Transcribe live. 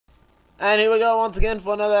And here we go once again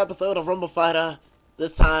for another episode of Rumble Fighter.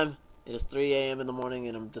 This time, it is 3 a.m. in the morning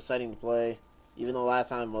and I'm deciding to play. Even though last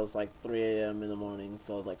time was like 3 a.m. in the morning,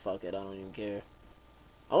 so I was like, fuck it, I don't even care.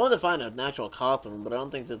 I wanted to find an actual call room, but I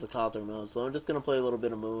don't think there's a call room mode, so I'm just gonna play a little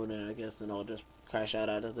bit of Moon, and I guess then I'll just crash out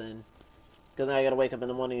of then. Because now I gotta wake up in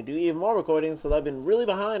the morning and do even more recordings, because I've been really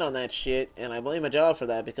behind on that shit, and I blame my job for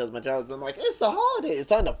that, because my job's been like, it's the holiday, it's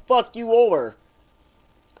time to fuck you over.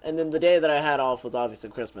 And then the day that I had off was obviously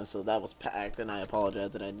Christmas, so that was packed, and I apologize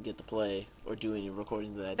that I didn't get to play or do any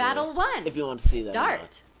recordings of that Battle day. 1. If you want to see that.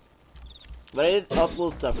 Start. But I did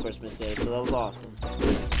upload stuff Christmas Day, so that was awesome.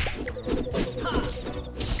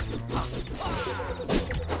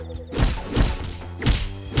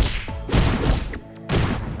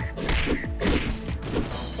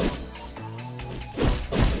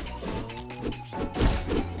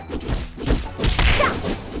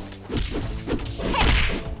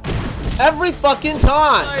 Every fucking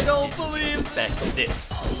time! I don't believe that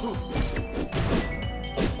this.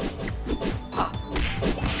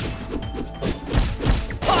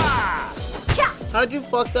 How'd you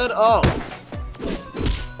fuck that up?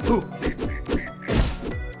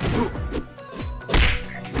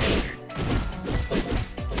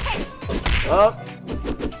 Up.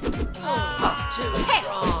 Too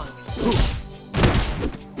strong.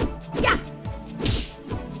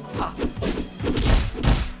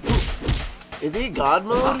 Is he God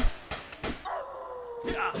mode?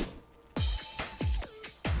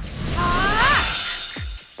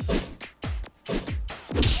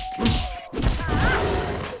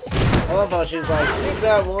 I love how she's like, pick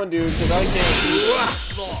that one dude, because I can't do it.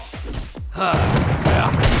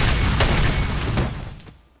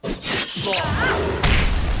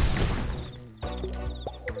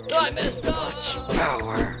 I messed up.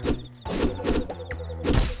 Power.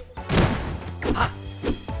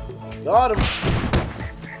 Got him.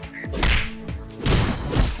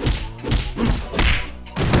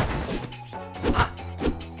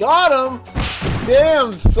 Got him.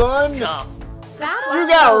 Damn, son. No. You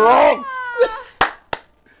got wrecked.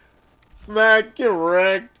 Smack, get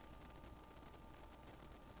wrecked.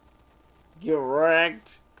 Get wrecked.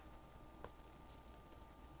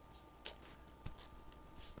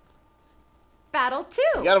 Battle 2.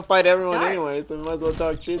 You gotta fight everyone Start. anyway, so we might as well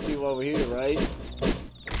talk shit to you while we're here, right?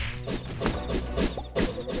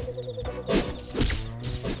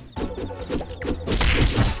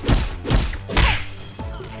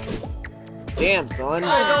 Damn, son.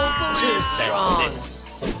 Too strong.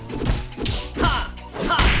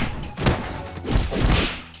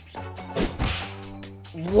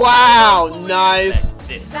 Wow, nice.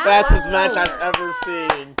 This. Fastest match I've ever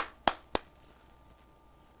seen.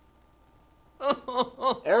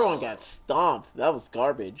 Everyone got stomped. That was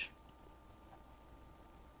garbage.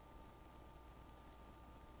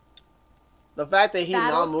 The fact that he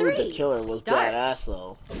Battle not moved the 3. killer was Start. badass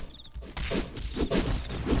though.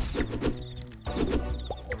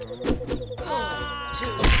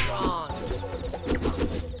 Too strong.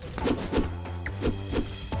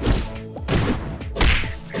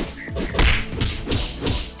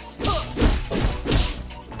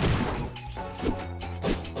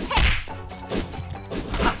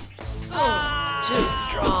 Too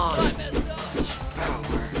strong.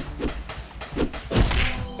 Power.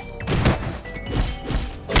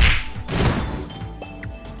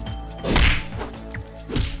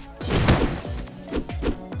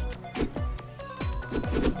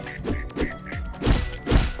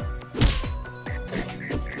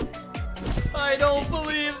 I don't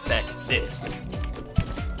believe that this.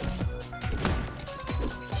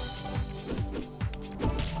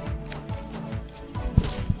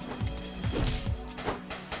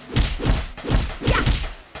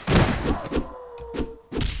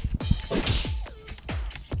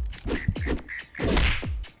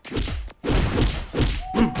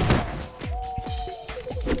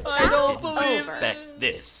 I don't believe over. that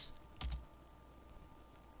this.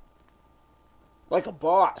 Like a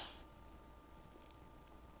boss.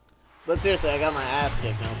 But seriously, I got my ass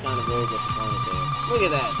kicked and I was kind of very disappointed there. Look at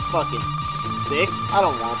that fucking 6. I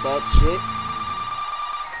don't want that shit.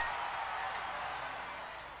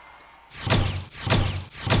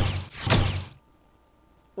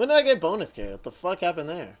 When did I get bonus carry? What the fuck happened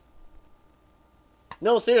there?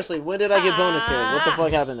 No, seriously, when did I get bonus carry? What the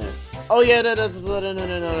fuck happened there? Oh yeah, no,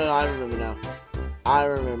 I remember now. I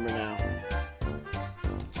remember now.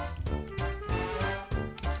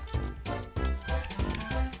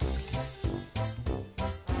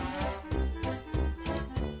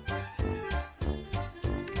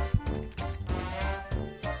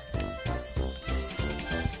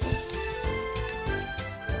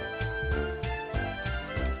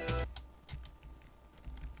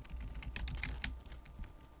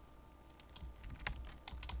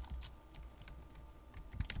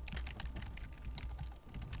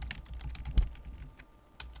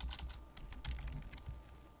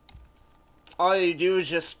 All you do is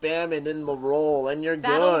just spam and then the roll, and you're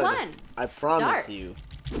Battle good. 1. I promise Start. you.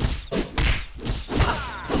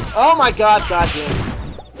 Oh my god, goddamn.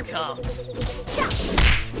 Come.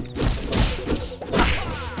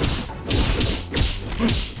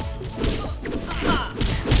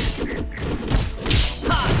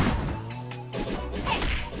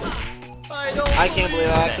 I can't believe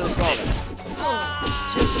I actually saw that.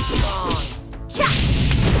 Too strong.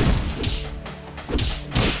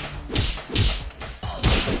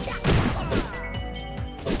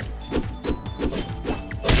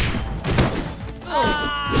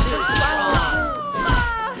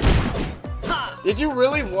 Did you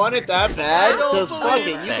really want it that bad? Because fuck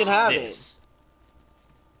it, you can have it.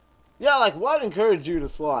 Yeah, like, what encouraged you to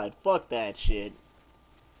slide? Fuck that shit.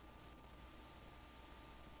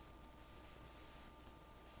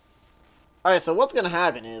 Alright, so what's gonna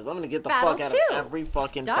happen is, I'm gonna get the Battle fuck out 2. of every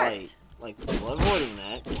fucking Start. fight. Like, avoiding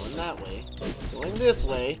that, going that way, going this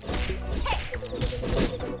way.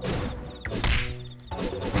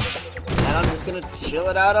 And I'm just gonna chill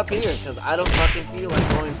it out up here, because I don't fucking feel like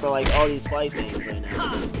going for, like, all these fight things right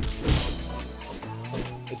now.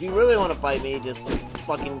 If you really want to fight me, just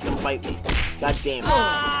fucking come fight me. God damn it.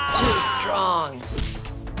 Too strong.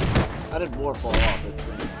 How did war fall off this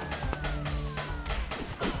thing?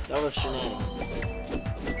 That was shenanigans.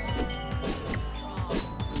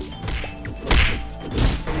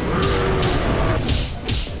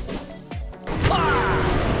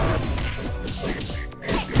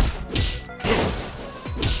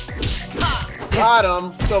 Got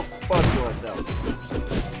him! Go fuck yourself.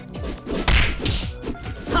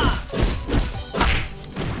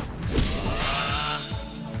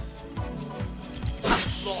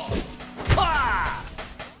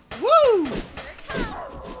 Woo!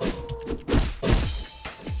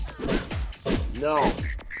 No.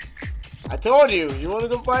 I told you, you wanna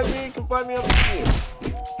go fight me? Come fight me up here.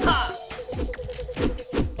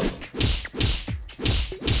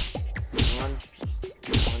 One.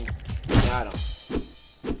 Got him.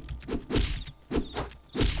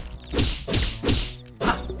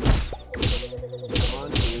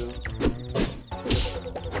 One, two.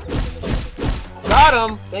 Got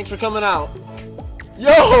him! Thanks for coming out.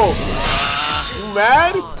 Yo! You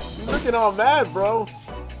mad? You looking all mad, bro.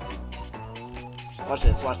 Watch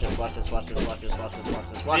this, watch this, watch this, watch this, watch this, watch this, watch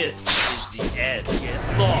this, watch This this. is the end. Get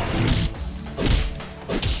lost.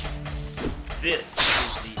 This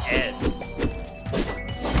is the end.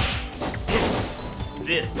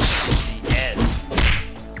 This is the end.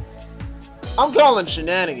 I'm calling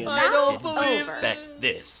shenanigans. I don't Round believe over. Expect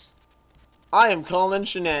this. I am calling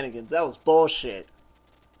shenanigans. That was bullshit.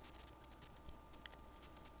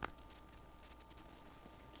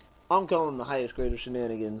 I'm calling the highest grade of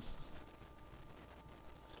shenanigans.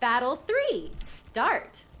 Battle 3.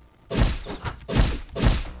 Start. I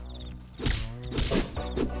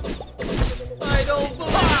don't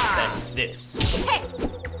believe Expect this. Hey.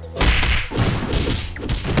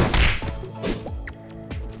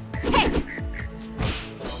 Hey.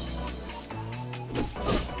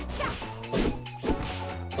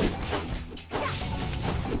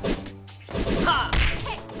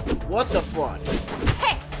 What the fuck?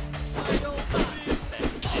 Hey. I don't believe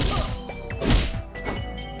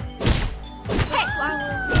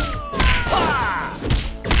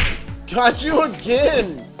Got you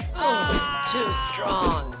again! Too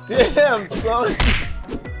strong. Damn, son!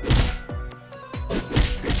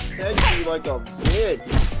 Hit you like a bitch.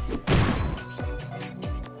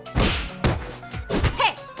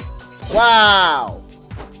 Hey. Wow!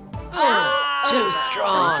 Too Thanks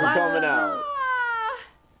strong. for coming out.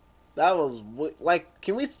 That was, like,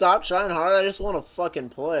 can we stop trying hard? I just want to fucking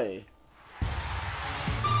play.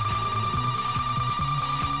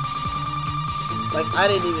 Like, I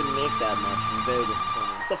didn't even make that much. I'm very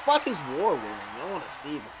disappointed. What the fuck is War wearing? I want to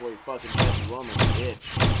see before he fucking tries to run like a bitch.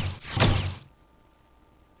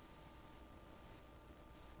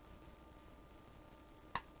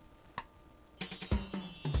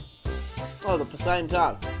 Oh, the Poseidon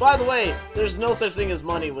top. By the way, there's no such thing as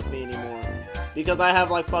money with me anymore. Because I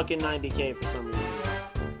have like fucking 90k for some reason.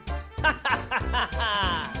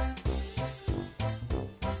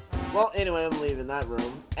 Well, anyway, I'm leaving that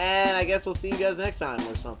room. And I guess we'll see you guys next time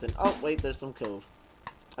or something. Oh, wait, there's some cove.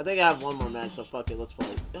 I think I have one more match, so fuck it, let's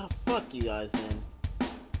play. Oh, fuck you guys, then.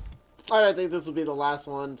 Alright, I think this will be the last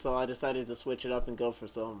one, so I decided to switch it up and go for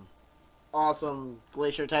some awesome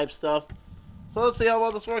glacier type stuff. So let's see how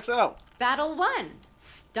well this works out. Battle 1.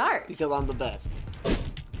 Start. Because I'm the best.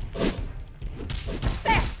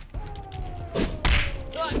 There.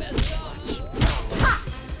 Time has gone. Ha.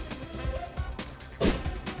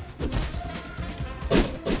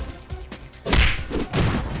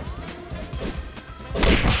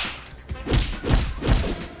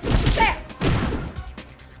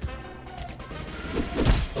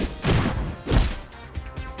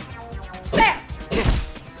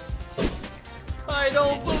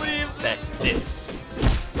 don't believe this.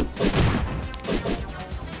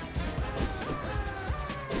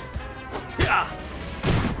 Yeah.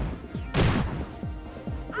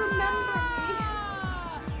 Remember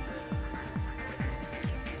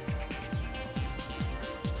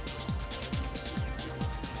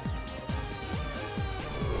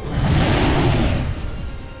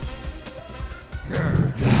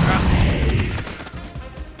me.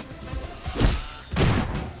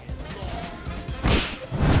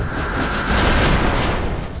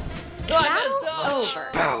 Battle over.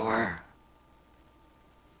 Power.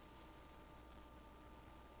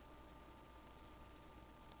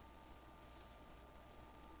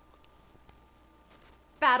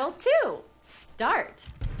 Battle 2. Start.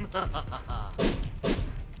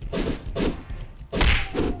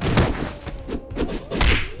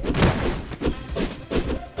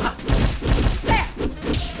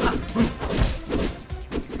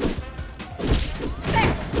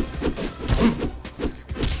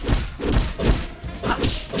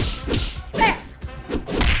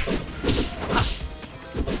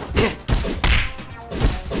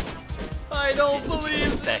 I don't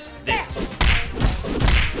believe this.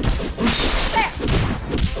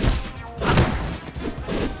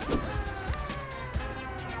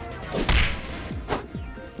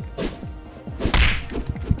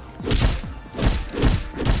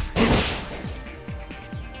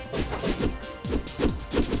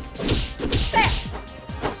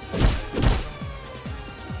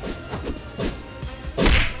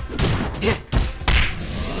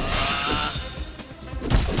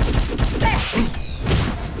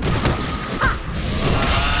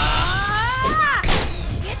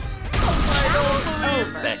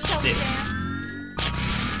 Respect this.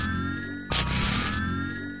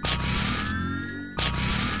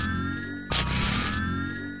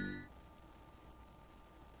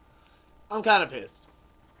 I'm kind of pissed.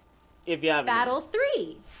 If you haven't. Battle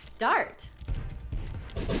 3. Start.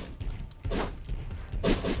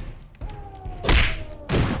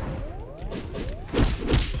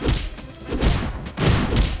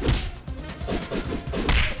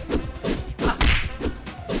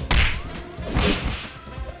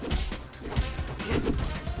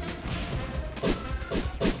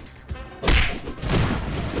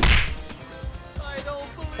 I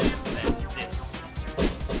don't believe this.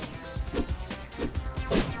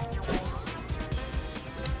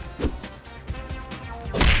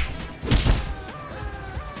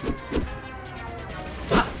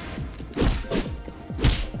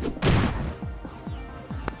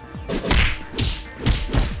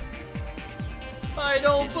 I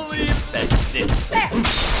don't believe this. I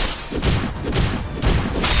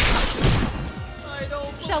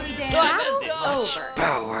don't Shall we believe dance? this. Battle over.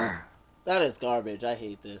 Power. That is garbage. I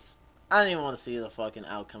hate this. I don't even want to see the fucking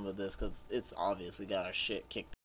outcome of this because it's obvious we got our shit kicked